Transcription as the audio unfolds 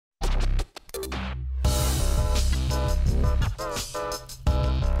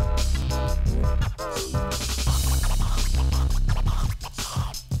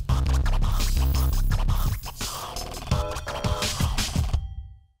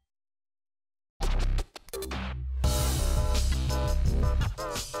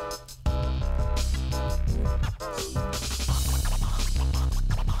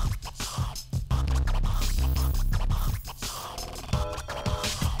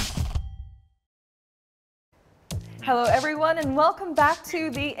Hello everyone and welcome back to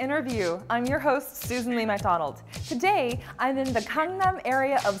the interview. I'm your host, Susan Lee MacDonald. Today, I'm in the Gangnam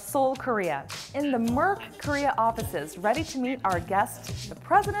area of Seoul, Korea, in the Merck Korea offices, ready to meet our guest, the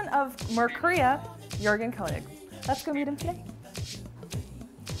president of Merck Korea, Juergen Koenig. Let's go meet him today.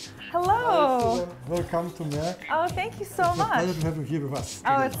 Hello. Welcome to Merck. Oh, thank you so much. It's a pleasure to have you here with us.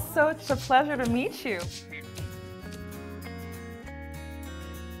 Oh, it's such a pleasure to meet you.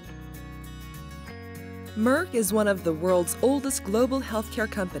 Merck is one of the world's oldest global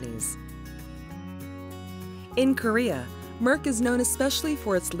healthcare companies. In Korea, Merck is known especially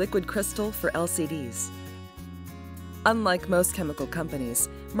for its liquid crystal for LCDs. Unlike most chemical companies,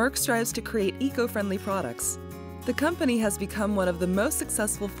 Merck strives to create eco-friendly products. The company has become one of the most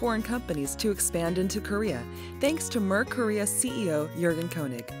successful foreign companies to expand into Korea, thanks to Merck Korea CEO Jergen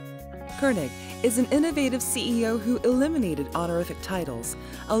Koenig. Koenig is an innovative CEO who eliminated honorific titles,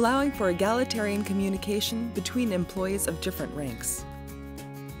 allowing for egalitarian communication between employees of different ranks.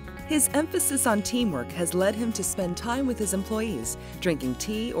 His emphasis on teamwork has led him to spend time with his employees, drinking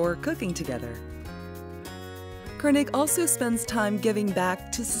tea or cooking together. Koenig also spends time giving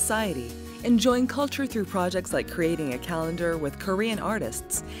back to society, enjoying culture through projects like creating a calendar with Korean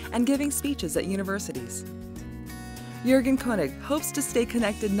artists and giving speeches at universities. Jergen Koenig hopes to stay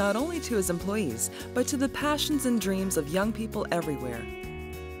connected not only to his employees, but to the passions and dreams of young people everywhere.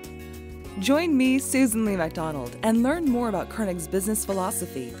 Join me, Susan Lee MacDonald, and learn more about Koenig's business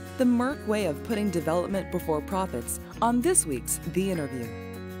philosophy, the Merck way of putting development before profits, on this week's The Interview.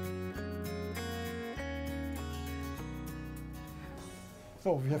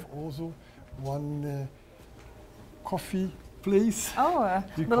 So we have also one coffee place. Oh, a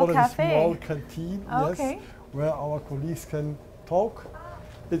we little call cafe. it a small canteen, Oh, yes, okay. where our colleagues can talk.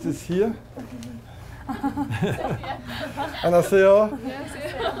 It is here. 안녕하세요.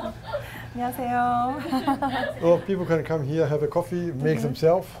 안녕하세요. So people can come here, have a coffee, make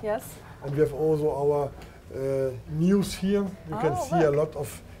themselves. Yes. And we have also our news here. You can see a lot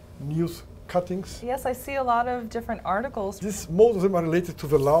of news cuttings. Yes, I see a lot of different articles. Most of them are related to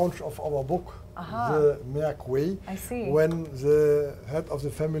the launch of our book, The Merck Way. I see. When the head of the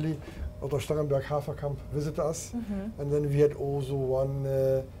family, Dr. Starrenberg-Haferkamp, visited us. And then we had also one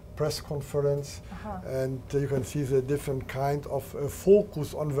press conference. And you can see the different kind of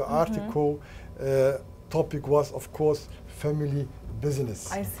focus on the article. Topic was, of course, family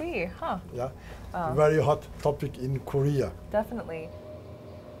business. I see, huh. Yeah, Wow. Very hot topic in Korea. Definitely.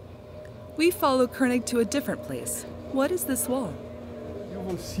 We follow Koenig to a different place. What is this wall? You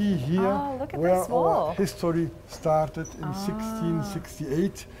will see here look at where this wall. our history started in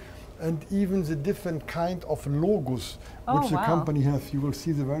 1668, and even the different kind of logos which the company has. You will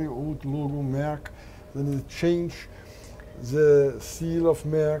see the very old logo Merck, then the change, the seal of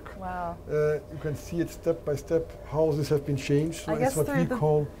Merck. Wow. You can see it step by step how this has been changed. So it's what we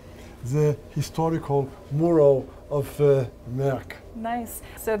call the historical mural of Merck. Nice.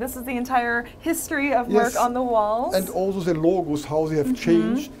 So this is the entire history of Merck on the walls. And also the logos, how they have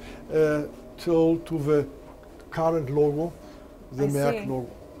changed till to the current logo, the Merck logo.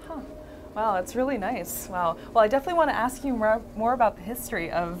 Wow, it's really nice. Wow. Well, I definitely want to ask you more about the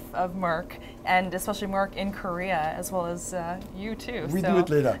history of Merck, and especially Merck in Korea, as well as you too. We do it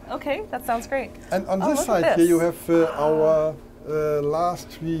later. Okay, that sounds great. And on this side here you have our last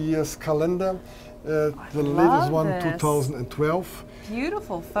 3 years calendar, the latest one, 2012.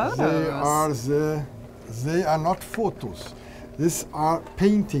 Beautiful photos. They are not photos. These are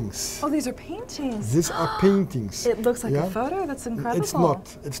paintings. Oh, these are paintings. These are paintings. It looks like a photo. That's incredible. It's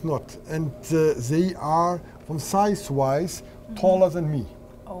not. It's not. And they are, from size-wise, taller than me.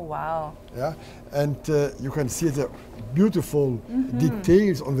 Oh, wow. Yeah. And you can see the beautiful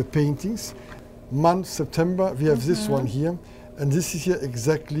details on the paintings. Month September, we have this one here, and this is here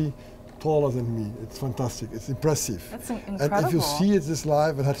exactly taller than me. It's fantastic. It's impressive. That's incredible. And if you see it this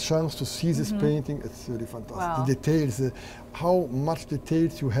live and had a chance to see this painting, it's really fantastic. Wow. The details, how much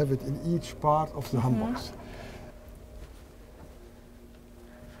details you have it in each part of the hambox.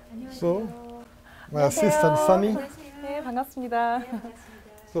 So, my assistant Sunny. 네, 반갑습니다.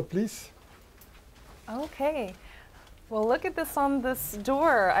 So please. Okay. Well, look at this on this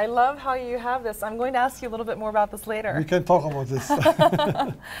door. I love how you have this. I'm going to ask you a little bit more about this later. We can talk about this.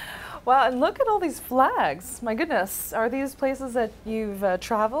 Wow, and look at all these flags. My goodness, are these places that you've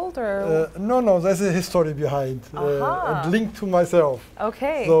traveled or? No, there's a history behind and linked to myself.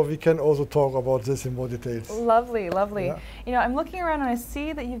 Okay. So we can also talk about this in more details. Lovely, lovely. Yeah. You know, I'm looking around and I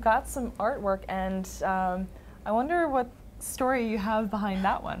see that you've got some artwork, and I wonder what story you have behind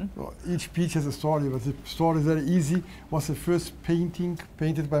that one. Well, each piece has a story, but the story is very easy. Was the first painting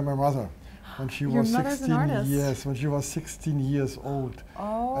painted by my mother. When she Your was mother's 16 an artist? Yes, when she was 16 years old.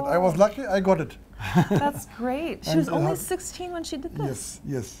 Oh. And I was lucky, I got it. That's great. She was only 16 when she did this?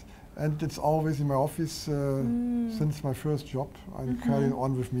 Yes. And it's always in my office since my first job. I'm carrying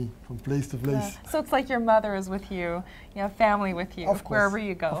on with me from place to place. Yeah. So it's like your mother is with you, you have family with you, of course, wherever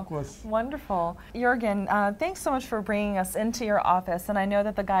you go. Of course. Wonderful. Juergen, thanks so much for bringing us into your office. And I know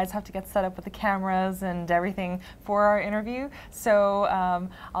that the guys have to get set up with the cameras and everything for our interview. So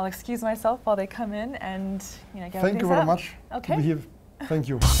I'll excuse myself while they come in and get Thank you very much. Okay. To be here. Thank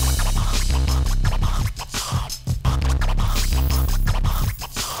you.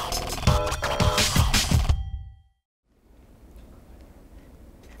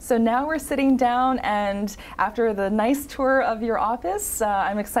 So now we're sitting down, and after the nice tour of your office,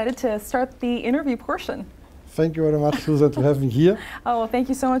 I'm excited to start the interview portion. Thank you very much, Susan, to have me here. Oh, well, thank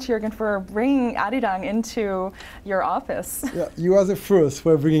you so much, Juergen, for bringing Arirang into your office. Yeah, you are the first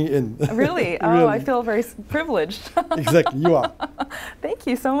for bringing in. Really? Oh, Really. I feel very privileged. Exactly, you are. Thank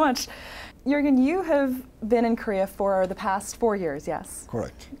you so much. Juergen, you have been in Korea for the past 4 years, yes?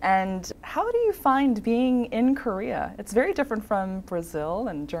 Correct. And how do you find being in Korea? It's very different from Brazil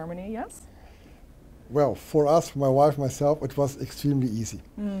and Germany, yes? Well, for us, my wife, myself, it was extremely easy.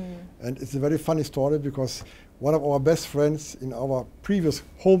 And it's a very funny story because one of our best friends in our previous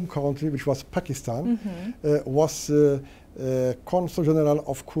home country, which was Pakistan, was Consul General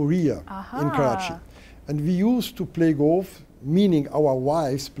of Korea in Karachi. And we used to play golf, meaning our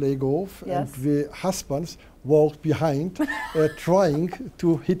wives play golf, yes. and the husbands walked behind trying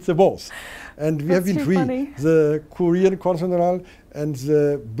to hit the balls. And we have been three, the Korean Consul General and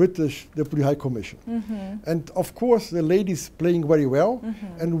the British Deputy High Commission. And of course the ladies playing very well,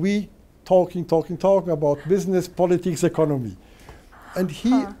 and we talking about business, politics, economy. And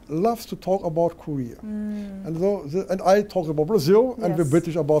he loves to talk about Korea. And I talk about Brazil, and the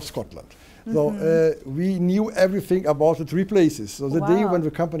British about Scotland. So we knew everything about the three places. So the day when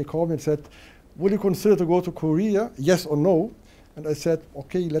the company called me and said, would you consider to go to Korea, yes or no? And I said,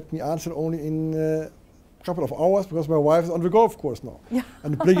 okay, let me answer only in a couple of hours because my wife is on the golf course now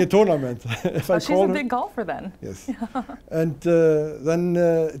and playing a tournament. She's a big golfer then. Yes. And then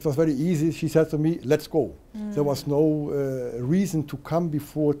it was very easy. She said to me, let's go. There was no reason to come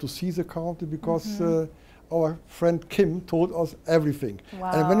before to see the country because our friend Kim told us everything.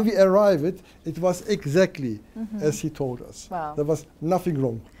 And when we arrived, it was exactly as he told us. There was nothing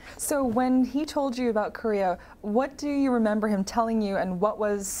wrong. So when he told you about Korea, what do you remember him telling you, and what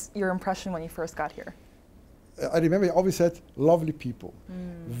was your impression when you first got here? I remember he always said, lovely people,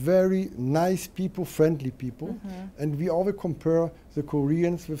 very nice people, friendly people. And we always compare the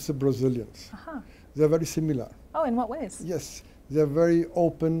Koreans with the Brazilians. They're very similar. Oh, in what ways? Yes. They're very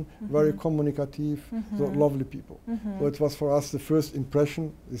open, very communicative, so lovely people. So it was for us the first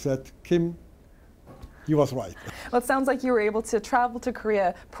impression. He said, Kim, he was right. Well, it sounds like you were able to travel to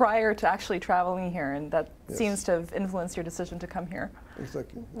Korea prior to actually traveling here, and that seems to have influenced your decision to come here.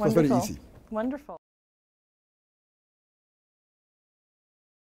 Exactly. It Wonderful. was very easy. Wonderful.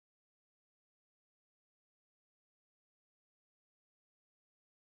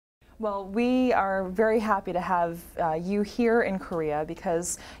 Well, we are very happy to have you here in Korea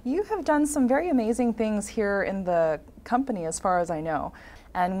because you have done some very amazing things here in the company as far as I know.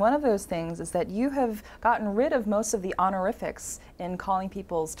 And one of those things is that you have gotten rid of most of the honorifics in calling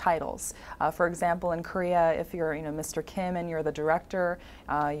people's titles. For example, in Korea, if you're Mr. Kim and you're the director,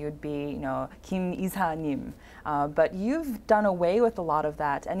 you'd be Kim Isa-님. But you've done away with a lot of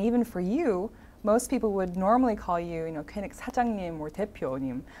that. And even for you, most people would normally call you Koenig 사장님 or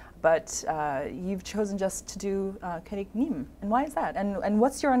대표님. But you've chosen just to do Koenig-님. And why is that? And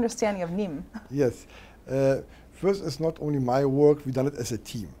what's your understanding of 님? Yes. First, it's not only my work, we've done it as a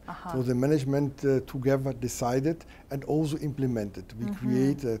team. So the management together decided and also implemented. We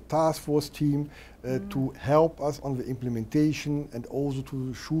create a task force team to help us on the implementation and also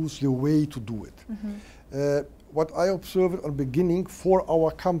to choose the way to do it. What I observed at the beginning for our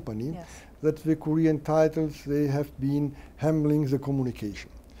company, that the Korean titles, they have been handling the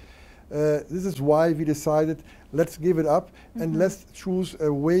communication. This is why we decided, let's give it up and let's choose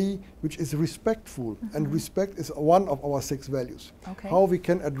a way which is respectful. And respect is one of our 6 values. Okay. How we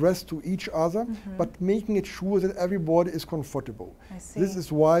can address to each other, but making it sure that everybody is comfortable. I see. This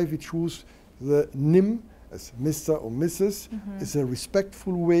is why we choose the NIM as Mr. or Mrs. It's a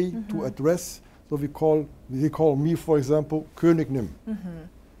respectful way to address. So they call me, for example, Koenig NIM.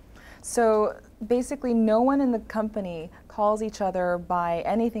 So basically no one in the company calls each other by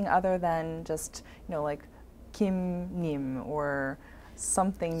anything other than just, like Kim Nim or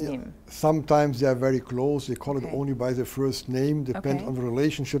something Nim. Sometimes they are very close. They call it only by the first name, depends on the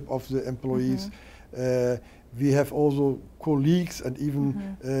relationship of the employees. We have also colleagues and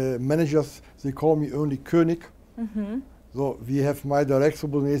even managers. They call me only Koenig. So we have my direct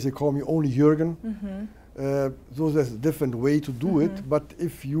subordinates. They call me only Jergen. So there's a different way to do it. But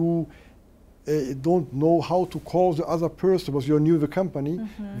if you don't know how to call the other person because you're new to the company,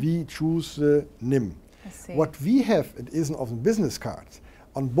 we choose NIM. What we have, it isn't on the business cards.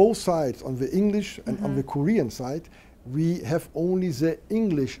 On both sides, on the English and on the Korean side, we have only the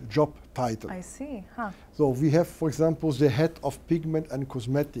English job title. I see. Huh. So we have, for example, the head of pigment and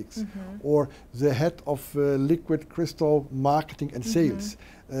cosmetics, or the head of liquid crystal marketing and sales,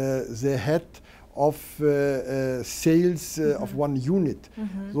 the head of sales of one unit.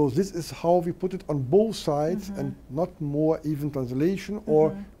 So this is how we put it on both sides and not more even translation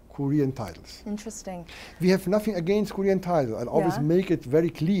or Korean titles. Interesting. We have nothing against Korean titles. I'll always make it very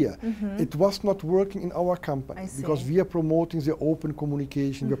clear. It was not working in our company because we are promoting the open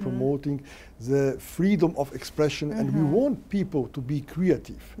communication, we are promoting the freedom of expression, and we want people to be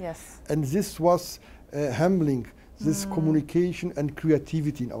creative. Yes. And this was handling this communication and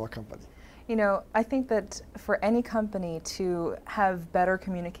creativity in our company. I think that for any company to have better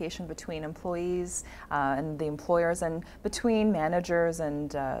communication between employees and the employers and between managers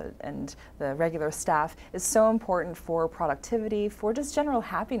and the regular staff is so important for productivity, for just general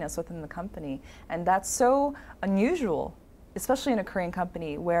happiness within the company. And that's so unusual, especially in a Korean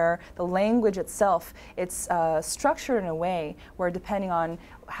company where the language itself, it's structured in a way where depending on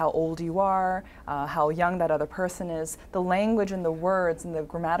how old you are, how young that other person is, the language and the words and the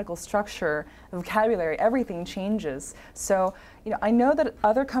grammatical structure, the vocabulary, everything changes. So, I know that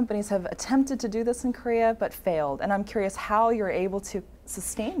other companies have attempted to do this in Korea but failed, and I'm curious how you're able to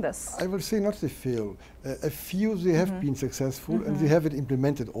sustain this. I will say not they fail. A few they have been successful and they have it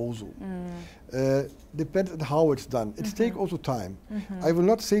implemented also. Depends on how it's done. It takes also time. I will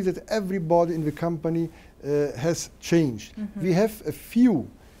not say that everybody in the company has changed. We have a few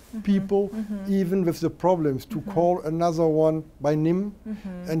people, even with the problems, to call another one by NIM,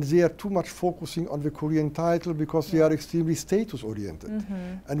 and they are too much focusing on the Korean title because they are extremely status-oriented.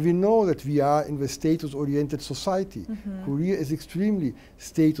 And we know that we are in the status-oriented society. Korea is extremely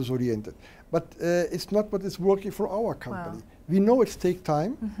status-oriented. But it's not what is working for our company. Wow. We know it takes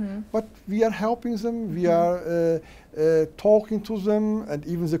time, but we are helping them, we are talking to them, and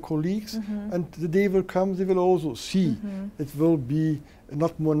even the colleagues, and the day will come, they will also see it will be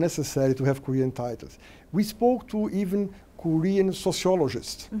not more necessary to have Korean titles. We spoke to even Korean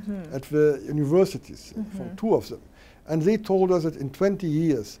sociologists at the universities, from 2 of them, and they told us that in 20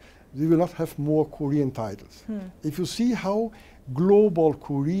 years, we will not have more Korean titles. If you see how global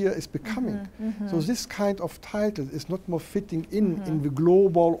Korea is becoming. So this kind of title is not more fitting in the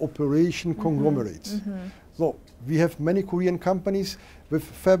global operation conglomerates. So we have many Korean companies with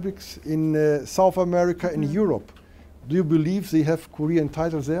fabrics in South America and Europe. Do you believe they have Korean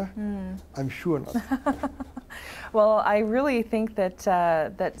titles there? I'm sure not. Well, I really think that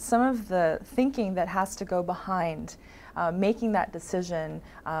that some of the thinking that has to go behind making that decision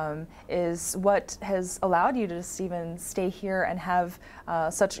is what has allowed you to just even stay here and have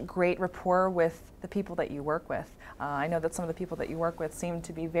such great rapport with the people that you work with. I know that some of the people that you work with seem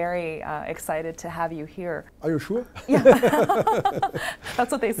to be very excited to have you here. Are you sure? Yeah,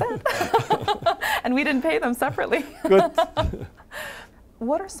 that's what they said. And we didn't pay them separately. Good.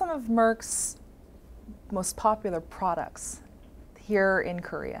 What are some of Merck's most popular products here in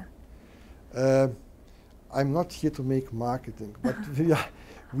Korea? I'm not here to make marketing, but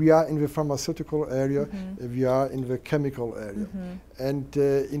we are in the pharmaceutical area, we are in the chemical area. And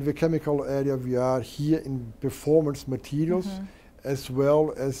in the chemical area, we are here in performance materials, as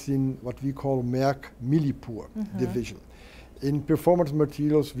well as in what we call Merck Millipore division. In performance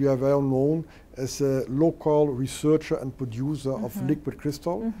materials, we are well known as a local researcher and producer of liquid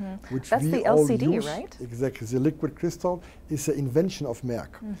crystal, which that's we the all LCD, use. right? Exactly. The liquid crystal is an invention of Merck.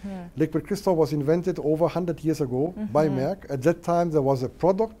 Liquid crystal was invented over 100 years ago by Merck. At that time, there was a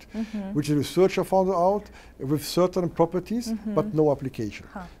product which a researcher found out with certain properties, but no application.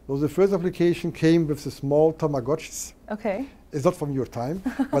 So the first application came with the small Tamagotchis. Okay. It's not from your time,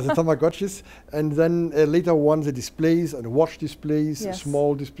 but the Tamagotchis. And then later on, the displays and watch displays,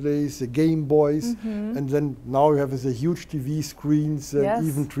 small displays, the Game Boys. And then now you have the huge TV screens and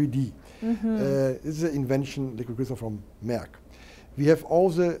even 3D. This is an invention, liquid crystal, from Merck. We have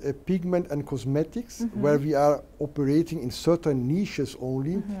also pigment and cosmetics, where we are operating in certain niches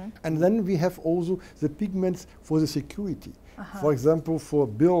only. And then we have also the pigments for the security. For example, for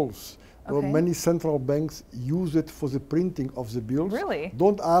bills. Many central banks use it for the printing of the bills. Really?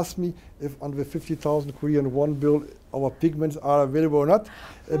 Don't ask me if on the 50,000 Korean won bill our pigments are available or not,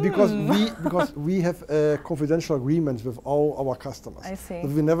 because we have confidential agreements with all our customers. I see.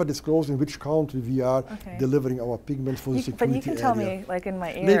 But we never disclose in which country we are delivering our pigments for the security. But you can tell me, like in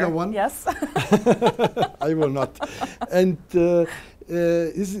my ear. Later on? Yes. I will not. And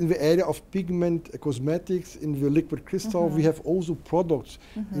this is in the area of pigment cosmetics. In the liquid crystal, we have also products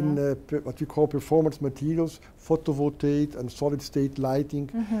in what we call performance materials, photovoltaic and solid state lighting,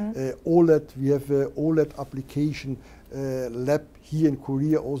 OLED. We have OLED application lab here in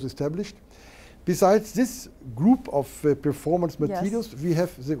Korea also established. Besides this group of performance materials, we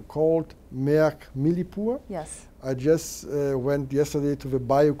have the called Merck Millipur. Yes. I just went yesterday to the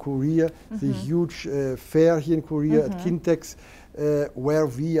Bio Korea, the huge fair here in Korea at Kintex, where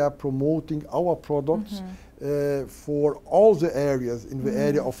we are promoting our products for all the areas in the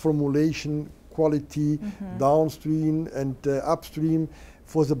area of formulation, quality, downstream and upstream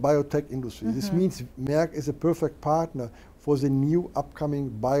for the biotech industry. This means Merck is a perfect partner for the new upcoming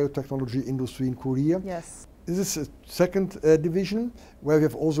biotechnology industry in Korea. Yes. This is a second division where we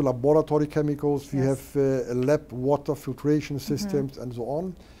have also laboratory chemicals, we have lab water filtration systems and so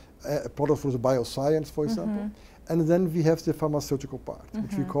on, products for the bioscience, for example. And then we have the pharmaceutical part,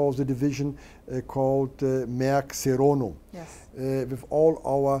 which we call the division called Merck Serono, with all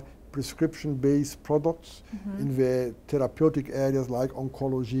our prescription-based products in the therapeutic areas like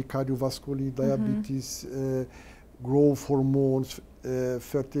oncology, cardiovascular, diabetes, growth hormones,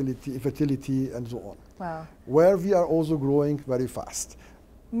 fertility, and so on. Wow. Where we are also growing very fast.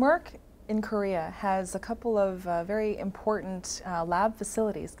 Merck in Korea has a couple of very important lab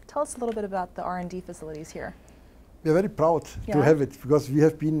facilities. Tell us a little bit about the R&D facilities here. We are very proud to have it because we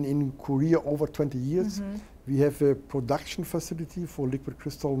have been in Korea over 20 years. We have a production facility for liquid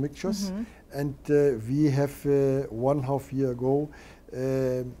crystal mixtures, and we have 1.5 years ago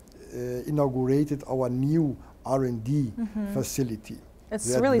inaugurated our new R&D facility.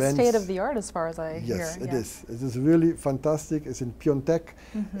 It's really state-of-the-art as far as I hear. Yes, it is. It is really fantastic. It's in Pyeongtaek,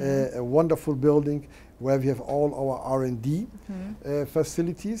 a wonderful building where we have all our R&D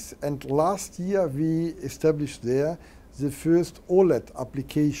facilities. And last year we established there the first OLED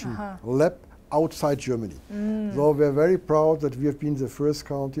application lab outside Germany. So we're very proud that we have been the first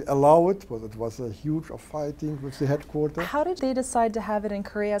country allow it, but it was a huge fighting with the headquarters. How did they decide to have it in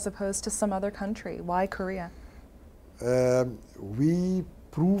Korea as opposed to some other country? Why Korea? We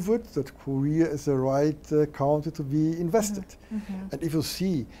prove it that Korea is the right country to be invested. And if you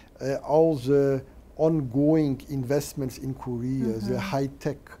see all the ongoing investments in Korea, the high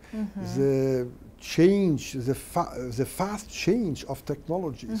tech, the change, the fast change of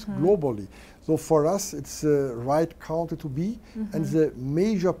technologies globally. So for us, it's the right country to be, and the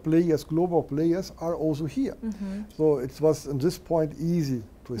major players, global players, are also here. So it was at this point easy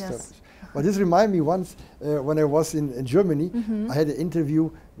to establish. But this reminded me once when I was in Germany, I had an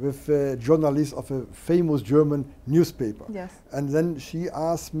interview with a journalist of a famous German newspaper. And then she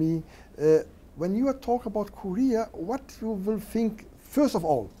asked me, when you talk about Korea, what you will think first of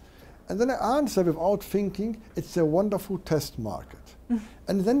all? And then I answered without thinking, it's a wonderful test market.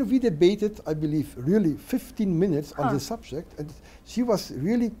 And then we debated, I believe, really 15 minutes on the subject, and she was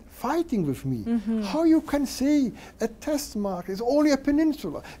really fighting with me. How you can say a test market is only a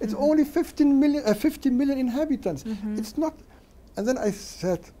peninsula, it's only 50 million inhabitants, it's not. And then I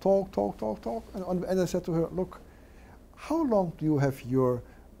said, talk, and I said to her, look, how long do you have your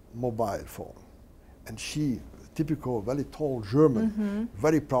mobile phone? And she, typical, very tall German,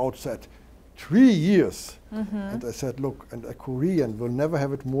 very proud, said, 3 years. And I said, look, and a Korean will never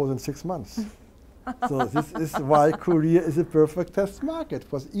have it more than 6 months. So this is why Korea is a perfect test market,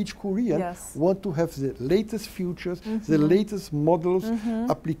 because each Korean want to have the latest features, the latest models,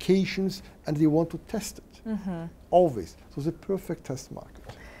 applications, and they want to test it, always. So the perfect test market,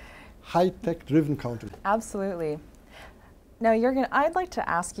 high-tech driven country. Absolutely. Now, Juergen, I'd like to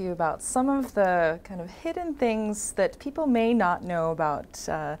ask you about some of the kind of hidden things that people may not know about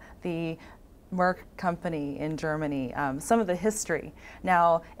the Merck company in Germany, some of the history.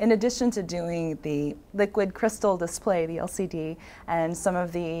 Now, in addition to doing the liquid crystal display, the LCD, and some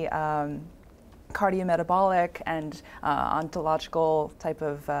of the cardiometabolic and ontological type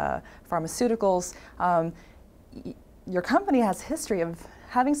of pharmaceuticals, your company has history of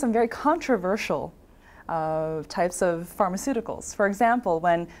having some very controversial types of pharmaceuticals. For example,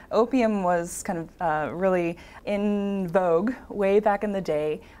 when opium was kind of really in vogue way back in the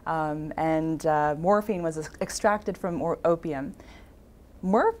day, and morphine was extracted from opium,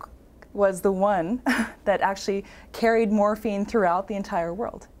 Merck was the one that actually carried morphine throughout the entire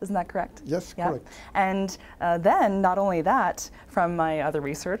world. Isn't that correct? Yes, correct. And then, not only that, from my other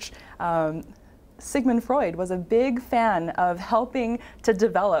research, Sigmund Freud was a big fan of helping to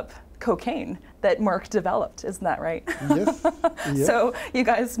develop cocaine that Merck developed, isn't that right? Yes. Yes. So you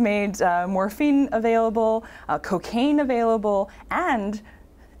guys made morphine available, cocaine available, and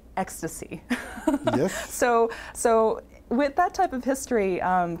ecstasy. Yes. So with that type of history,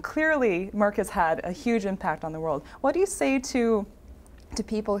 clearly Merck has had a huge impact on the world. What do you say to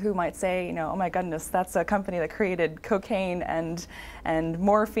people who might say, you know, oh my goodness, that's a company that created cocaine and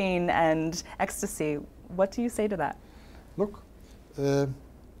morphine and ecstasy? What do you say to that? Look,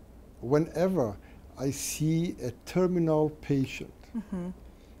 whenever I see a terminal patient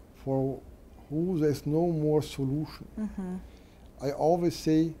for who there's no more solution, I always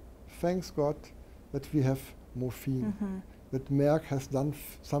say, thanks God that we have morphine, that Merck has done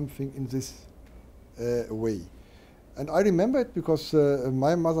something in this way. And I remember it because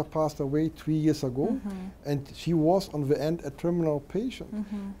my mother passed away 3 years ago, and she was on the end a terminal patient.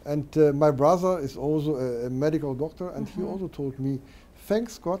 And my brother is also a medical doctor, and he also told me,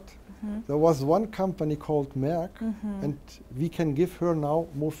 thanks God, there was one company called Merck, and we can give her now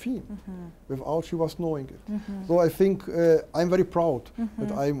morphine without she was knowing it. So I think I'm very proud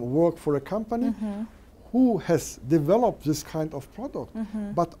that I work for a company who has developed this kind of product,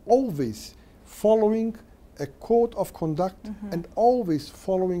 but always following a code of conduct and always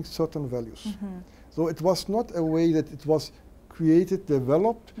following certain values. So it was not a way that it was created,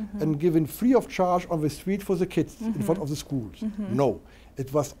 developed, and given free of charge on the street for the kids in front of the schools. No,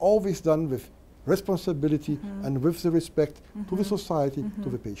 it was always done with responsibility and with the respect to the society, to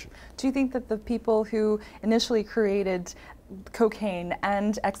the patient. Do you think that the people who initially created cocaine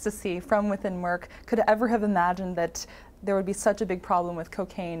and ecstasy from within Merck could ever have imagined that there would be such a big problem with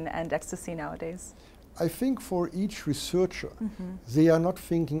cocaine and ecstasy nowadays? I think for each researcher, they are not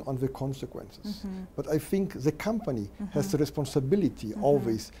thinking on the consequences. But I think the company has the responsibility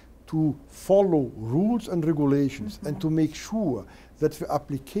always to follow rules and regulations and to make sure that the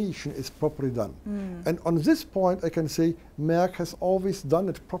application is properly done. And on this point, I can say Merck has always done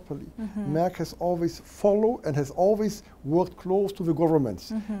it properly. Merck has always followed and has always worked close to the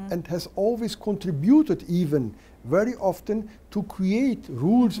governments and has always contributed even very often to create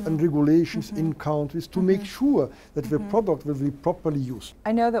rules and regulations in countries to make sure that the product will be properly used.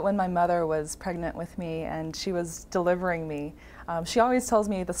 I know that when my mother was pregnant with me and she was delivering me, she always tells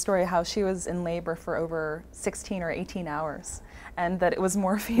me the story how she was in labor for over 16 or 18 hours. And that it was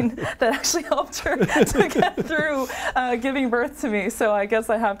morphine that actually helped her to get through giving birth to me. So I guess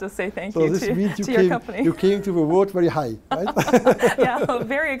I have to say thank you to your company. You came to the world very high, right? Yeah,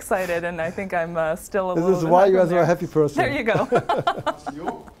 very excited, and I think I'm still a little bit. This is why you are a happy person. There you go.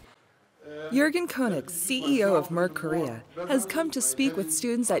 Jergen Koenig, CEO of Merck Korea, has come to speak with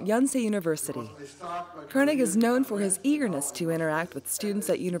students at Yonsei University. Koenig is known for his eagerness to interact with students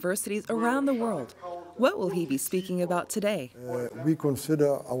at universities around the world. What will he be speaking about today? We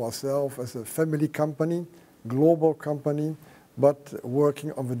consider ourselves as a family company, global company, but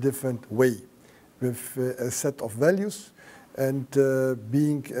working on a different way, with a set of values, and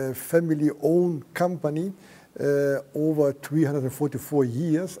being a family-owned company. Over 344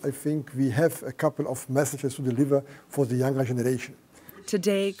 years, I think we have a couple of messages to deliver for the younger generation.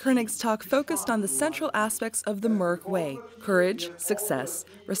 Today, Koenig's talk focused on the central aspects of the Merck Way: courage, success,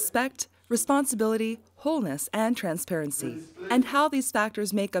 respect, responsibility, wholeness, and transparency, and how these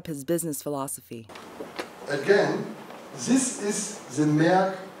factors make up his business philosophy. Again, this is the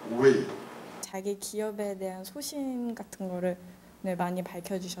Merck Way. 자기 기업에 대한 소신 같은 거를 많이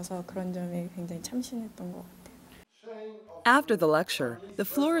밝혀주셔서 그런 점이 굉장히 참신했던 것 같아요. After the lecture, the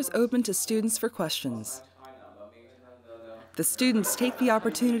floor is open to students for questions. The students take the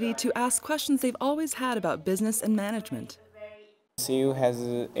opportunity to ask questions they've always had about business and management. CEO has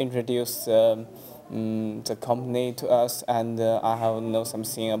introduced the company to us, and I have know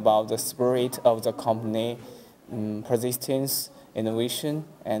something about the spirit of the company, persistence, innovation,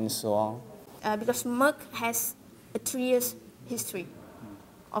 and so on. Because Merck has a 3 years history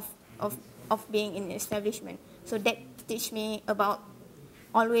of being in establishment, so that teach me about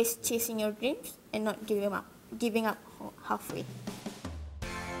always chasing your dreams and not giving up halfway.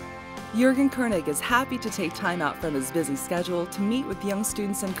 Jergen Koenig is happy to take time out from his busy schedule to meet with young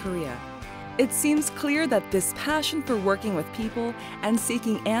students in Korea. It seems clear that this passion for working with people and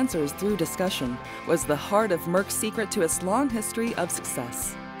seeking answers through discussion was the heart of Merck's secret to its long history of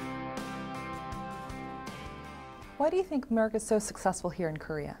success. Why do you think Merck is so successful here in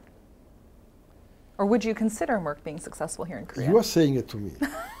Korea? Or would you consider Merck being successful here in Korea? You are saying it to me.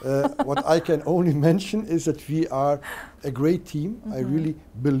 What I can only mention is that we are a great team. I really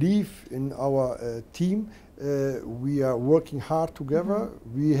believe in our team. We are working hard together.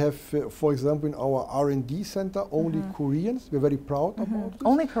 We have, for example, in our R&D center, only Koreans. We're very proud about this.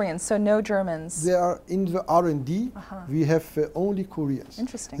 Only Koreans, so no Germans. They are in the R&D. We have only Koreans.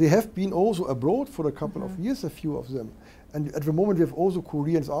 Interesting. They have been also abroad for a couple of years, a few of them. And at the moment we have also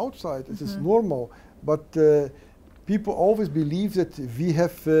Koreans outside. This is normal. But people always believe that we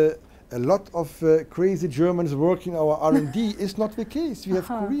have a lot of crazy Germans working our R&D. It's not the case. We have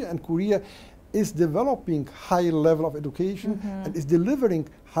Korea, and Korea is developing high level of education and is delivering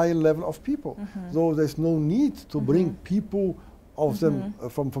high level of people. So there's no need to bring people of them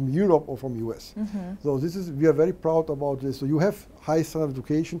from Europe or from US. So we are very proud about this. So you have high standard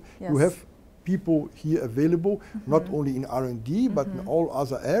education, you have people here available, not only in R&D, but in all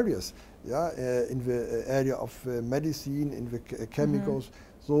other areas. Yeah, in the area of medicine, in the chemicals.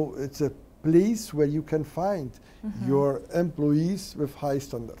 So it's a place where you can find your employees with high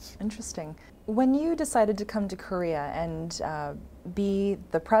standards. Interesting. When you decided to come to Korea and be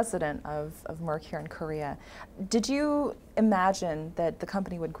the president of Merck here in Korea, did you imagine that the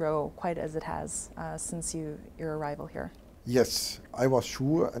company would grow quite as it has since your arrival here? Yes, I was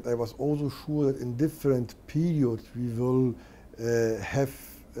sure, and I was also sure that in different periods we will have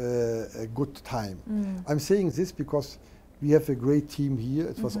a good time. I'm saying this because we have a great team here.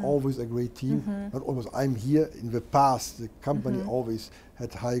 It was always a great team. Not always I'm here. In the past, the company always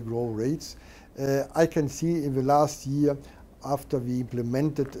had high growth rates. I can see in the last year, after we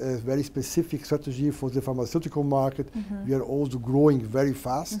implemented a very specific strategy for the pharmaceutical market, we are also growing very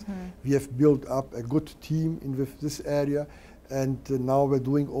fast. We have built up a good team in this area, and now we're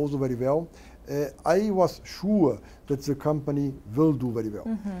doing also very well. I was sure that the company will do very well.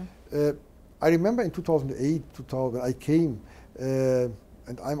 I remember in 2008, I came,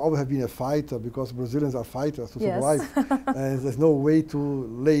 and I always have been a fighter because Brazilians are fighters to survive. And there's no way to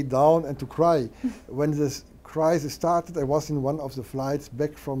lay down and to cry. When this crisis started, I was in one of the flights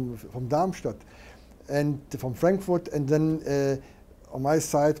back from Darmstadt and from Frankfurt, and then on my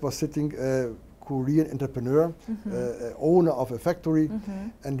side was sitting a Korean entrepreneur, owner of a factory,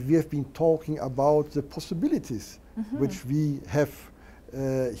 and we have been talking about the possibilities which we have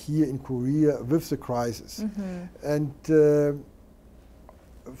here in Korea with the crisis. And a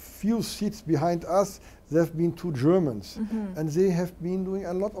few seats behind us, there have been 2 Germans, and they have been doing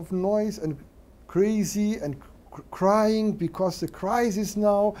a lot of noise and crazy and crying because the crisis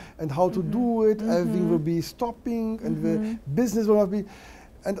now and how to do it, everything will be stopping and the business will not be.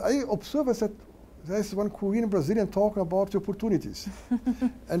 And I observe that there's one Korean and Brazilian talking about the opportunities.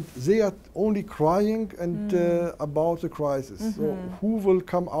 And they are only crying and about the crisis. So who will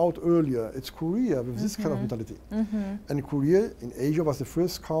come out earlier? It's Korea with this kind of mentality. And Korea in Asia was the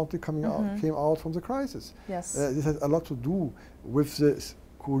first country came out from the crisis. Yes. This has a lot to do with the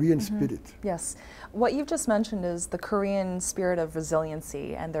Korean spirit. Yes. What you've just mentioned is the Korean spirit of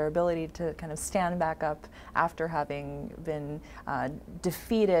resiliency and their ability to kind of stand back up after having been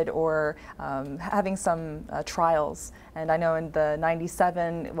defeated or having some trials. And I know in the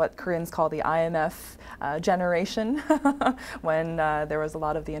 97, what Koreans call the IMF generation, when there was a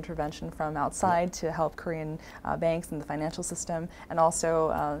lot of the intervention from outside to help Korean banks and the financial system. And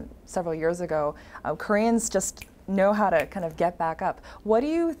also several years ago, Koreans just know how to kind of get back up. What do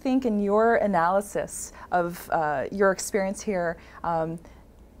you think in your analysis of your experience here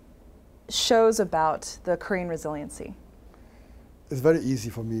shows about the Korean resiliency? It's very easy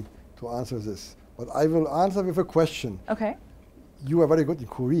for me to answer this, but I will answer with a question. Okay. You are very good in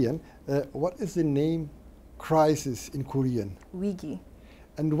Korean. What is the name crisis in Korean? Wigi.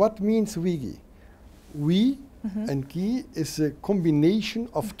 And what means wigi? We and Ki is a combination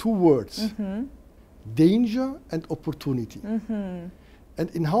of two words, danger and opportunity. And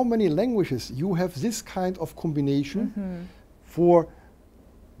in how many languages you have this kind of combination for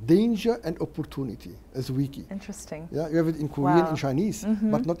danger and opportunity as wiki? Interesting. Yeah, you have it in Korean, in Chinese,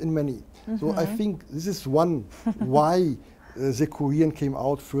 but not in many. So I think this is one why the Korean came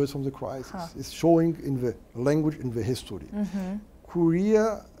out first from the crisis. It's showing in the language, in the history.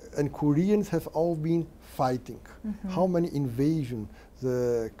 Korea and Koreans have all been fighting. How many invasions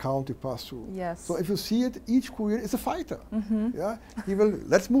the country passed through. Yes. So if you see it, each Korean is a fighter. Yeah, he will,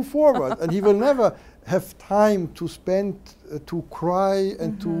 let's move forward, and he will never have time to spend, to cry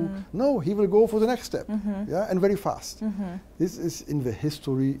and to, no, he will go for the next step, yeah, and very fast. This is in the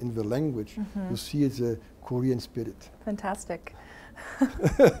history, in the language. You see it's a Korean spirit. Fantastic.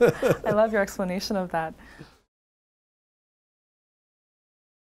 I love your explanation of that.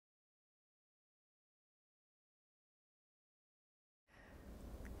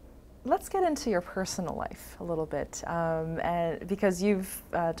 Let's get into your personal life a little bit, and because you've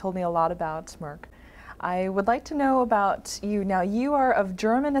told me a lot about Merck. I would like to know about you. Now, you are of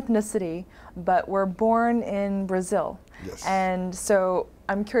German ethnicity, but were born in Brazil. Yes. And so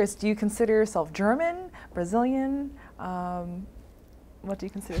I'm curious, do you consider yourself German, Brazilian? What do you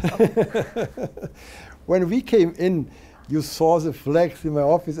consider yourself? When we came in, you saw the flags in my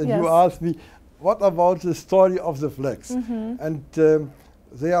office, and you asked me, what about the story of the flags? And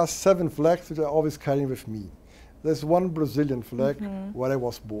there are 7 flags which I always carry with me. There's one Brazilian flag where I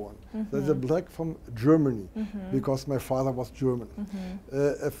was born. There's a flag from Germany because my father was German.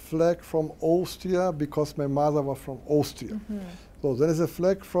 A flag from Austria because my mother was from Austria. So there is a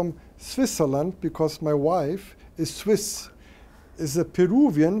flag from Switzerland because my wife is Swiss. Is a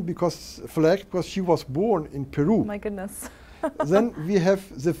Peruvian flag because she was born in Peru. My goodness. Then we have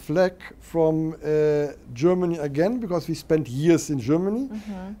the flag from Germany again, because we spent years in Germany.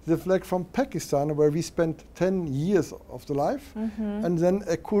 The flag from Pakistan, where we spent 10 years of the life. And then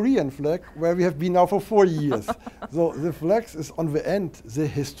a Korean flag, where we have been now for 4 years. So the flags is on the end, the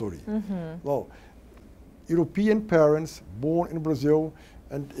history. So European parents born in Brazil,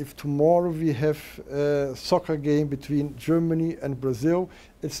 and if tomorrow we have a soccer game between Germany and Brazil,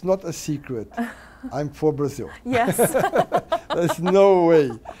 it's not a secret. I'm for Brazil. Yes. There's no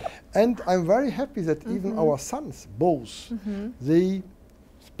way. And I'm very happy that even our sons, both, they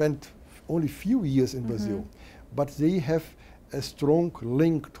spent only few years in Brazil, but they have a strong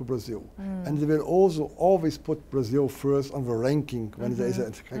link to Brazil. And they will also always put Brazil first on the ranking when there is a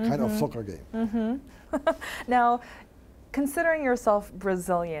kind of soccer game. Now, considering yourself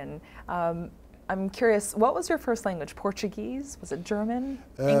Brazilian, I'm curious, what was your first language? Portuguese? Was it German?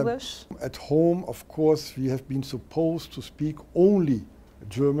 English? At home, of course, we have been supposed to speak only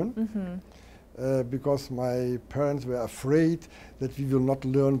German because my parents were afraid that we will not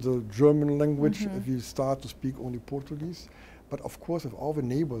learn the German language if we start to speak only Portuguese. But of course, with all the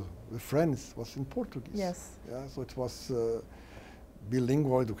neighbors, the friends, was in Portuguese. Yes. Yeah, so it was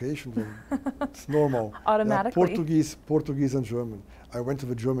bilingual education. It's normal. Automatically. Yeah, Portuguese and German. I went to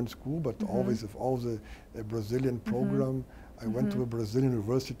the German school, but always with all the Brazilian program. I went to a Brazilian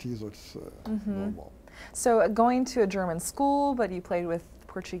university, so it's normal. So going to a German school, but you played with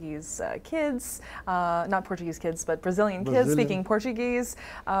Portuguese kids, not Portuguese kids, but Brazilian kids speaking Portuguese.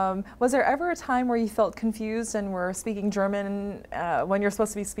 Was there ever a time where you felt confused and were speaking German when you're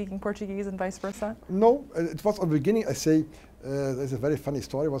supposed to be speaking Portuguese and vice versa? No, it was at the beginning, I say, there's a very funny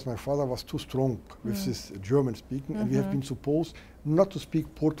story, was my father was too strong with this German speaking, and we have been supposed not to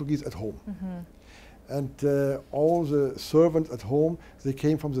speak Portuguese at home. And all the servants at home, they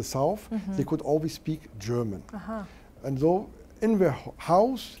came from the south, they could always speak German. And so in the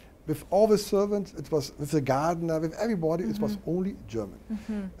house, with all the servants, it was with the gardener, with everybody, it was only German.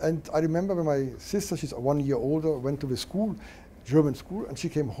 And I remember when my sister, she's 1 year older, went to the school, German school, and she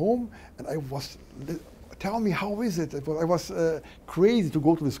came home, and I was, tell me, how is it? I was crazy to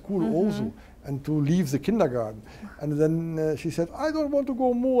go to the school also, and to leave the kindergarten. And then she said, I don't want to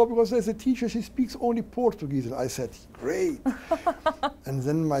go more, because there's a teacher, she speaks only Portuguese. And I said, great. And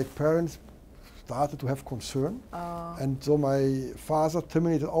then my parents started to have concern. And so my father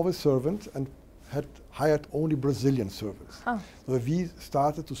terminated all the servants and had hired only Brazilian servants. So we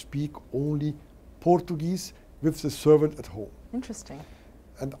started to speak only Portuguese with the servant at home. Interesting.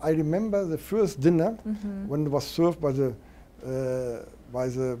 And I remember the first dinner when it was served by the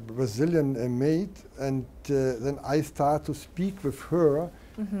Brazilian maid, and then I started to speak with her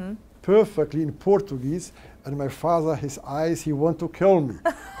perfectly in Portuguese, and my father, his eyes, he wanted to kill me,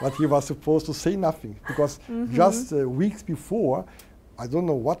 but he was supposed to say nothing, because just weeks before, I don't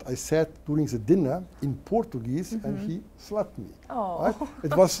know what I said during the dinner in Portuguese, and he slapped me. Oh. Right?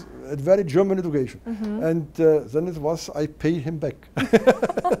 It was a very German education. And then it was, I paid him back.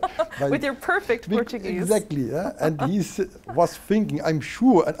 With your perfect Portuguese. Exactly. Yeah? And he was thinking, I'm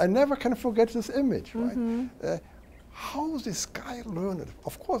sure, and I never can forget this image, right? How this guy learned it.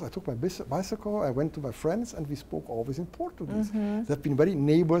 Of course, I took my bicycle, I went to my friends, and we spoke always in Portuguese. They've been very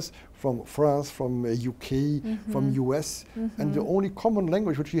neighbors from France, from UK, from US, and the only common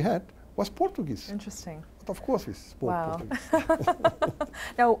language which he had was Portuguese. Interesting. But of course we spoke Portuguese.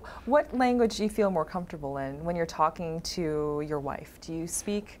 Now, what language do you feel more comfortable in when you're talking to your wife? Do you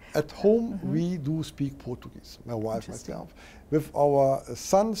speak? At home, we do speak Portuguese, my wife, myself. With our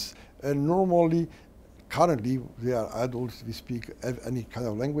sons, normally, currently, they are adults, we speak any kind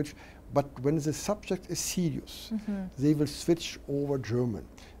of language, but when the subject is serious, they will switch over German,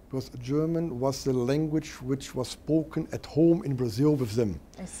 because German was the language which was spoken at home in Brazil with them.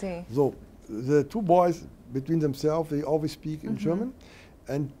 I see. So the two boys, between themselves, they always speak in German,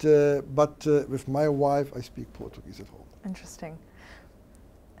 and but with my wife, I speak Portuguese at home. Interesting.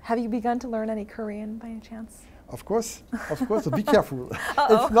 Have you begun to learn any Korean by any chance? Of course, so be careful.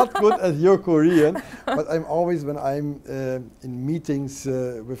 It's not good as your Korean, but I'm always, when I'm in meetings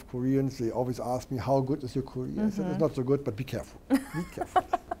with Koreans, they always ask me, how good is your Korean? I said, it's not so good, but be careful, be careful.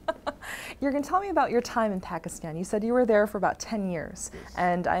 Juergen, tell me about your time in Pakistan. You said you were there for about 10 years,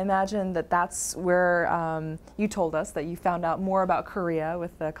 and I imagine that that's where you told us that you found out more about Korea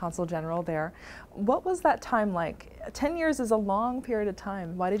with the Consul General there. What was that time like? 10 years is a long period of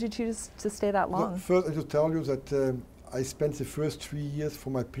time. Why did you choose to stay that long? First, I should tell you that I spent the first 3 years for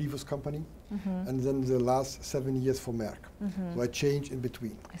my previous company, and then the last 7 years for Merck. So I changed in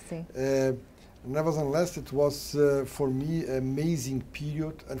between. I see. Nevertheless, it was for me an amazing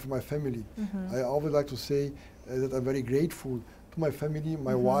period, and for my family. I always like to say that I'm very grateful to my family,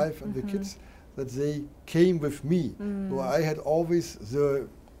 my wife and the kids, that they came with me. So I had always the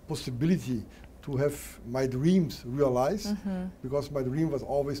possibility to have my dreams realized, because my dream was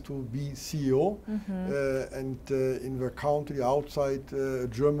always to be CEO and in the country outside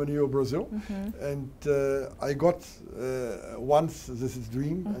Germany or Brazil. And I got once this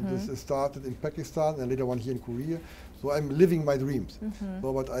dream, and this started in Pakistan and later on here in Korea. So I'm living my dreams.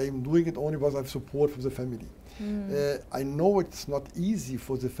 So, but I'm doing it only because I have support from the family. I know it's not easy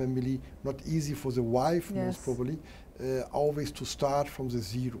for the family, not easy for the wife most probably, always to start from the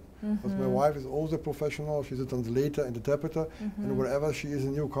zero. Because my wife is also a professional, she's a translator and interpreter, and wherever she is in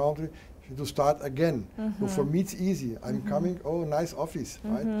a new country, she to start again. So for me it's easy. I'm coming, oh, nice office,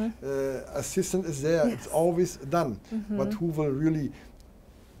 right? Assistant is there, it's always done. But who will really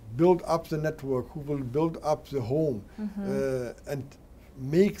build up the network, who will build up the home and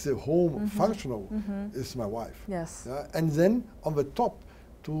make the home functional is my wife. Yes. And then on the top,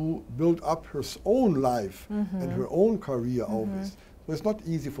 to build up her own life and her own career always. So it's not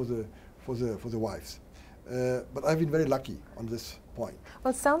easy for the wives. But I've been very lucky on this point.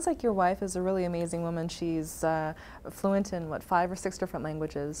 Well, it sounds like your wife is a really amazing woman. She's fluent in, what, 5 or 6 different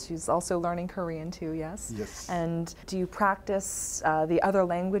languages. She's also learning Korean too, yes? Yes. And do you practice the other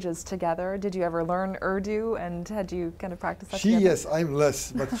languages together? Did you ever learn Urdu, and had you kind of practiced that together? Yes, I'm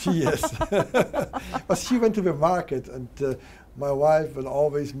less, but she yes. But she went to the market, and my wife will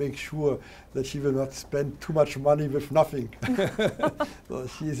always make sure that she will not spend too much money with nothing. So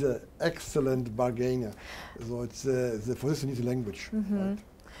she's an excellent bargainer. So it's for this you need the language. Right?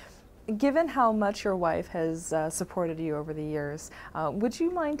 Given how much your wife has supported you over the years, would you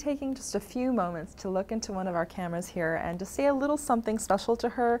mind taking just a few moments to look into one of our cameras here and to say a little something special to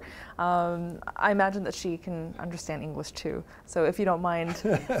her? I imagine that she can understand English too, so if you don't mind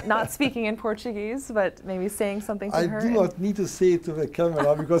not speaking in Portuguese, but maybe saying something to her. I do not need to say it to the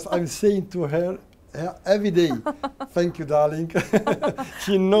camera, because I'm saying to her every day, thank you, darling.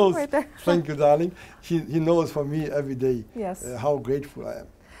 She knows, right there. Thank you, darling. He knows for me every day how grateful I am.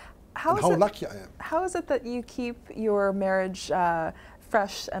 How lucky I am. How is it that you keep your marriage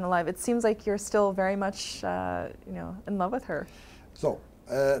fresh and alive? It seems like you're still very much, in love with her. So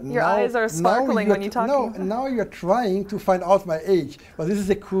your eyes are sparkling when you talk. Now you're trying to find out my age, but this is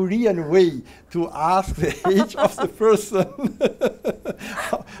a Korean way to ask the age of the person.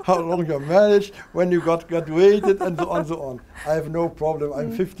 How long you're married, when you got graduated, and so on, so on. I have no problem.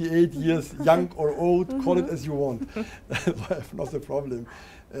 I'm 58 years, young or old, call it as you want. So I have not a problem.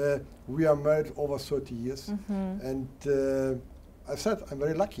 We are married over 30 years, and I said I'm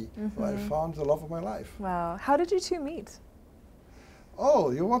very lucky. So I found the love of my life. Wow. How did you two meet?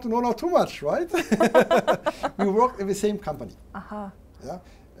 Oh, you want to know now too much, right? We worked in the same company. Yeah,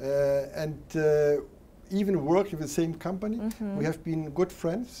 and even working with the same company. We have been good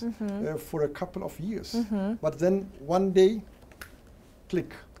friends for a couple of years. But then one day,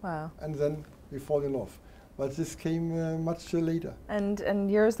 click. Wow. And then we fall in love. But this came much later. And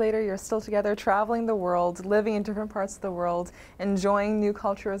years later, you're still together, traveling the world, living in different parts of the world, enjoying new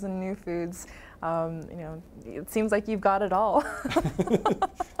cultures and new foods. You know, it seems like you've got it all.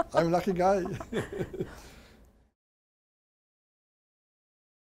 I'm a lucky guy.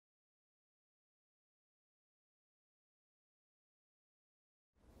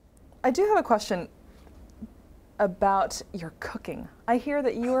 I do have a question about your cooking. I hear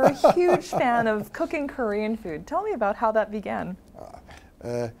that you are a huge fan of cooking Korean food. Tell me about how that began.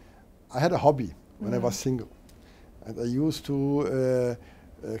 I had a hobby when I was single. And I used to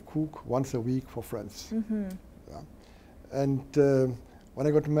cook once a week for friends. Yeah. And when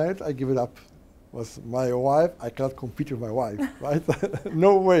I got married, I gave it up. Was my wife, I cannot compete with my wife, right?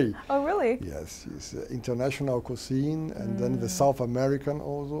 No way. Oh, really? Yes, she's international cuisine and then the South American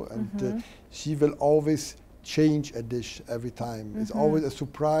also. And she will always change a dish every time. It's always a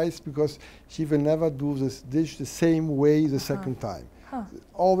surprise because she will never do this dish the same way the second time.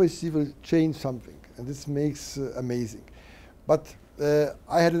 Always she will change something, and this makes amazing. But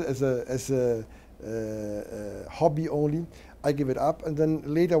I had it as a hobby only. I give it up, and then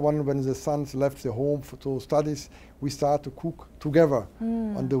later on, when the sons left the home to studies, we start to cook together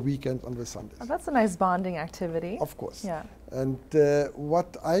on the weekend, on the Sundays. Oh, that's a nice bonding activity. Of course. Yeah. And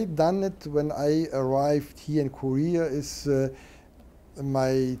what I done it when I arrived here in Korea is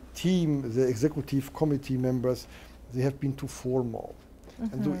my team, the executive committee members, they have been too formal.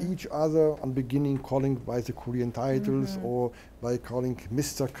 And to each other on beginning calling by the Korean titles or by calling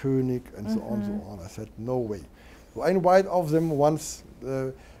Mr. Koenig and so on and so on. I said, no way. So I invite all of them once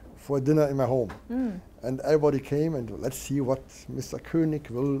for dinner in my home. And everybody came and let's see what Mr. Koenig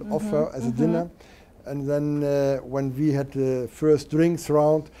will offer as a dinner. And then when we had the first drinks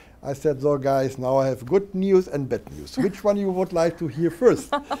round, I said, so guys, now I have good news and bad news. Which one you would like to hear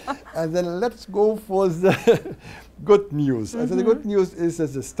first? And then let's go for the good news. And so the good news is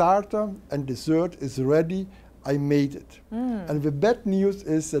that the starter and dessert is ready. I made it. And the bad news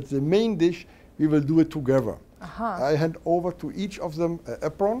is that the main dish, we will do it together. I hand over to each of them an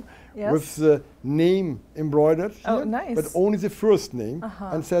apron with the name embroidered here, nice. but only the first name,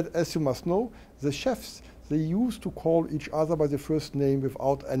 and said, as you must know, the chefs, they used to call each other by the first name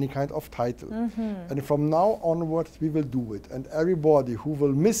without any kind of title. And from now onwards, we will do it. And everybody who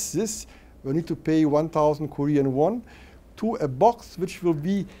will miss this will need to pay 1,000 Korean won to a box which will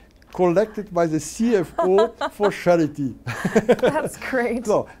be collected by the CFO for charity. That's great.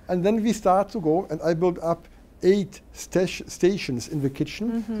 So, and then we start to go, and I built up 8 stations in the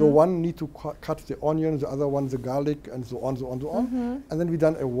kitchen. So one need to cut the onion, the other one the garlic, and so on, so on, so on. And then we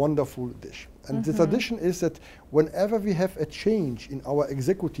done a wonderful dish. And the tradition is that whenever we have a change in our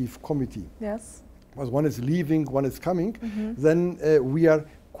executive committee, because one is leaving, one is coming, then we are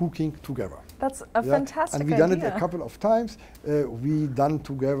cooking together. That's a fantastic idea. And we done it a couple of times. We done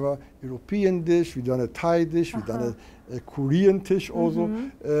together European dish, we done a Thai dish, we done a Korean dish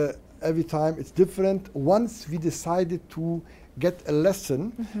also. Every time it's different. Once we decided to get a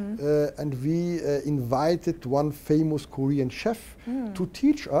lesson and we invited one famous Korean chef to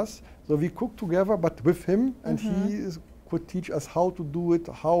teach us. So we cooked together, but with him, and he could teach us how to do it,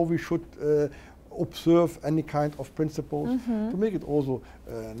 how we should observe any kind of principles to make it also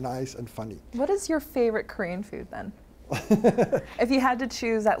nice and funny. What is your favorite Korean food then? If you had to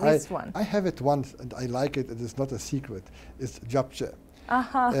choose at least one. I have it once and I like it. It is not a secret. It's japchae.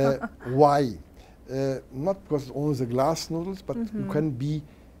 Why? Not because it's only the glass noodles, but you can be,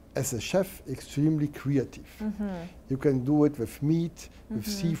 as a chef, extremely creative. You can do it with meat, with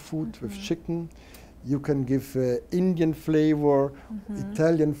seafood, with chicken. You can give Indian flavor,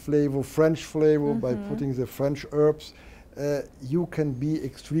 Italian flavor, French flavor by putting the French herbs. You can be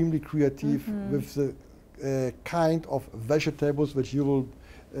extremely creative with the kind of vegetables which you will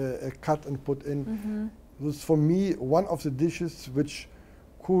cut and put in. This is for me one of the dishes which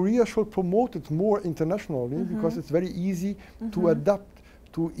Korea should promote it more internationally because it's very easy to adapt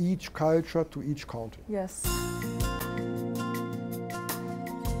to each culture, to each country. Yes.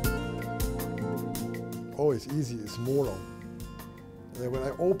 Oh, it's easy, it's moral. When I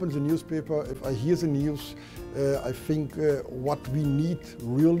open the newspaper, if I hear the news, I think what we need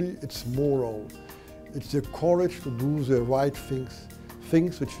really, it's moral. It's the courage to do the right things,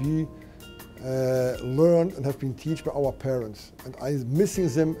 things which we learned and have been taught by our parents. And I'm missing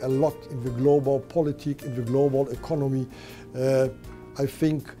them a lot in the global politics, in the global economy. I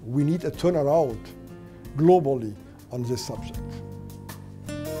think we need a turnaround globally on this subject.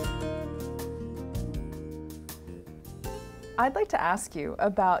 I'd like to ask you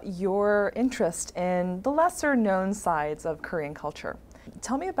about your interest in the lesser known sides of Korean culture.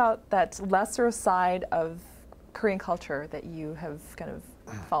 Tell me about that lesser side of Korean culture that you have kind of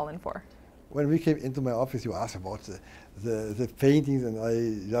fallen for. When we came into my office, you asked about the paintings, and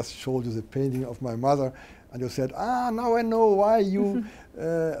I just showed you the painting of my mother, and you said, now I know why you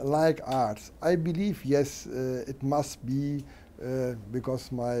like art. I believe, yes, it must be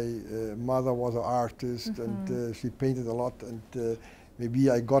because my mother was an artist, and she painted a lot, and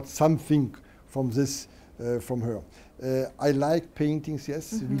maybe I got something from this from her. I like paintings,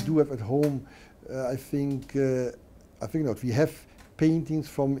 yes. We do have at home, I think not. We have paintings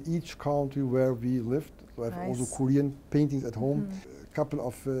from each country where we lived. So I have also Korean paintings at home. A couple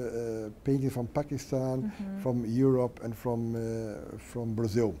of paintings from Pakistan, from Europe, and from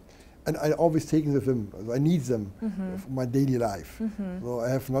Brazil. And I always take them with them. I need them for my daily life. So I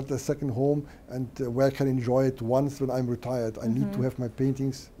have not a second home, and where I can enjoy it once when I'm retired. I need to have my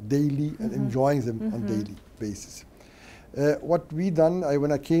paintings daily and enjoying them on daily basis. What we done,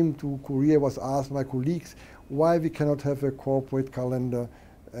 when I came to Korea, was ask my colleagues why we cannot have a corporate calendar,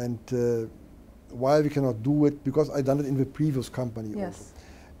 and why we cannot do it, because I done it in the previous company also.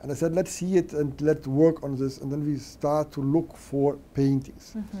 And I said, let's see it and let's work on this, and then we start to look for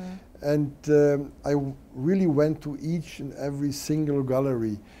paintings. And I really went to each and every single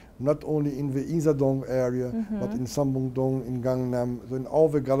gallery, not only in the Insadong area, but in Sambong-dong, in Gangnam, so in all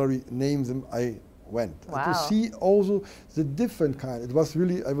the gallery names them I went. And to see also the different kind. It was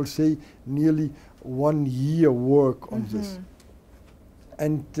really, I would say, nearly 1 year work on this.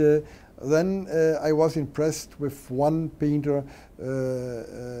 And then I was impressed with one painter,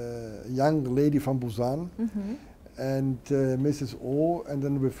 young lady from Busan, and Mrs. O, and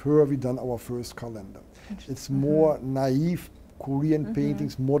then with her we done our first calendar. It's more naive Korean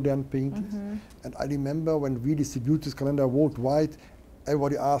paintings, modern paintings. And I remember when we distributed this calendar worldwide,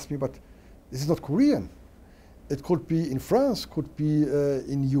 everybody asked me, but this is not Korean. It could be in France, could be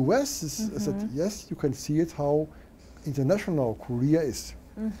in US. I said, yes, you can see it how international Korea is.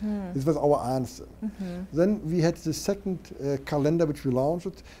 This was our answer. Then we had the second calendar which we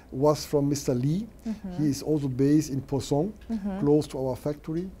launched, was from Mr. Lee. He is also based in Posong, close to our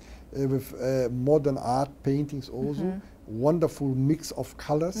factory, with modern art paintings also. Wonderful mix of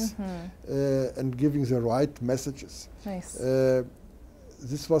colors and giving the right messages. Nice.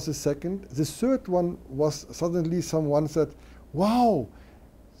 This was the second. The third one was suddenly someone said, wow,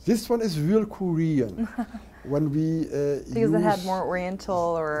 this one is real Korean. When we because it had more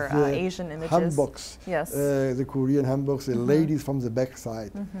Oriental or Asian images. Hanboks, the Korean hanboks, the ladies from the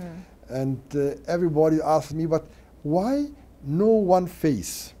backside. And everybody asked me, but why no one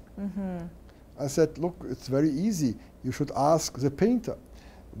face? I said, look, it's very easy. You should ask the painter.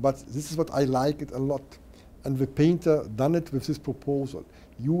 But this is what I like it a lot. And the painter done it with this proposal.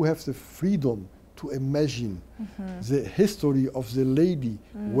 You have the freedom to imagine the history of the lady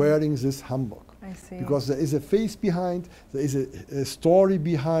wearing this hanbok. I see. Because there is a face behind, there is a story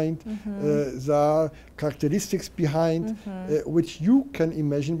behind, there are characteristics behind, which you can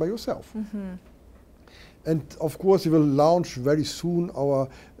imagine by yourself. And of course, we will launch very soon our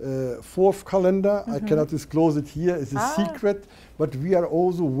fourth calendar. I cannot disclose it here, it's a secret, but we are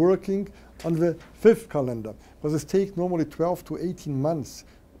also working on the fifth calendar, because it takes normally 12 to 18 months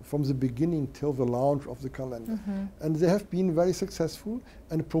from the beginning till the launch of the calendar. And they have been very successful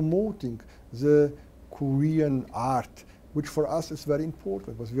in promoting the Korean art, which for us is very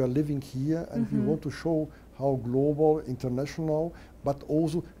important, because we are living here and we want to show how global, international, but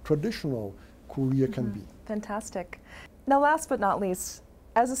also traditional Korea can be. Fantastic. Now, last but not least,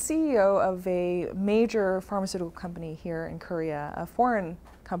 as a CEO of a major pharmaceutical company here in Korea, a foreign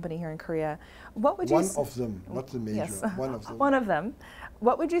company here in Korea, what would you One of them, not the major, one of them. One of them.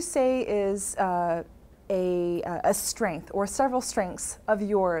 What would you say is a strength or several strengths of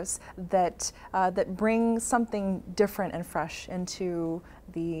yours that that bring something different and fresh into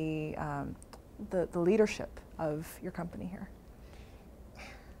the leadership of your company here?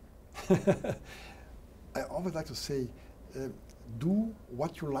 I always like to say, do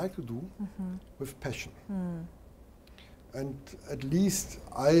what you like to do with passion. And at least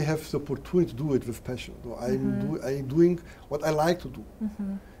I have the opportunity to do it with passion. So I'm doing what I like to do.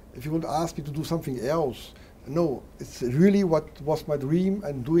 If you would ask me to do something else, no, it's really what was my dream.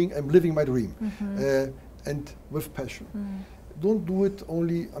 I'm living my dream, and with passion. Don't do it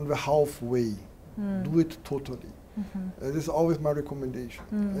only on the halfway. Do it totally. This is always my recommendation.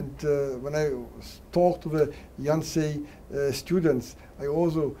 And when I talk to the Yonsei students, I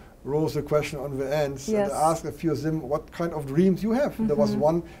also rose the question on the ends Yes. and asked a few of them what kind of dreams you have. There was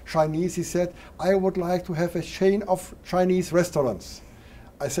one Chinese, he said, I would like to have a chain of Chinese restaurants.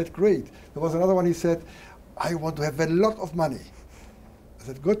 I said, great. There was another one, he said, I want to have a lot of money. I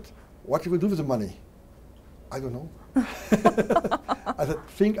said, good. What you will do with the money? I don't know. I said,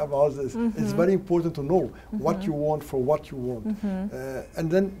 think about this. It's very important to know what you want for what you want. And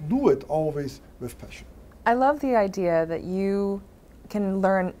then do it always with passion. I love the idea that you can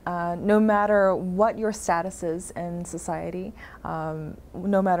learn no matter what your status is in society,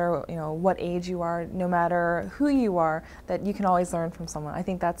 no matter what age you are, no matter who you are, that you can always learn from someone. I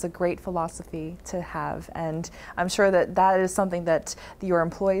think that's a great philosophy to have, and I'm sure that that is something that your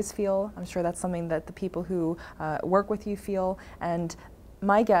employees feel. I'm sure that's something that the people who work with you feel, and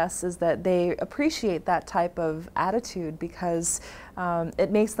my guess is that they appreciate that type of attitude because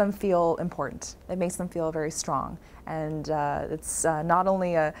it makes them feel important. It makes them feel very strong. And it's not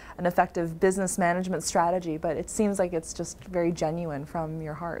only an effective business management strategy, but it seems like it's just very genuine from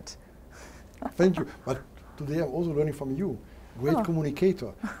your heart. Thank you. But today I'm also learning from you. Great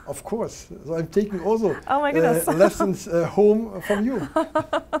communicator, of course. So I'm taking also lessons home from you.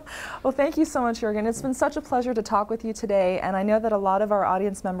 Well, thank you so much, Juergen. It's been such a pleasure to talk with you today, and I know that a lot of our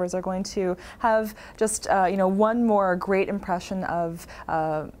audience members are going to have just one more great impression of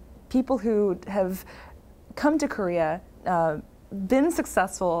people who have come to Korea, been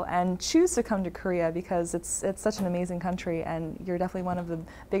successful, and choose to come to Korea because it's such an amazing country, and you're definitely one of the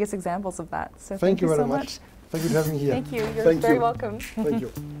biggest examples of that. So thank you very so much. Thank you for having me here. Thank you. You're very welcome. Thank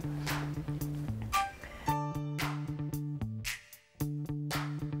you.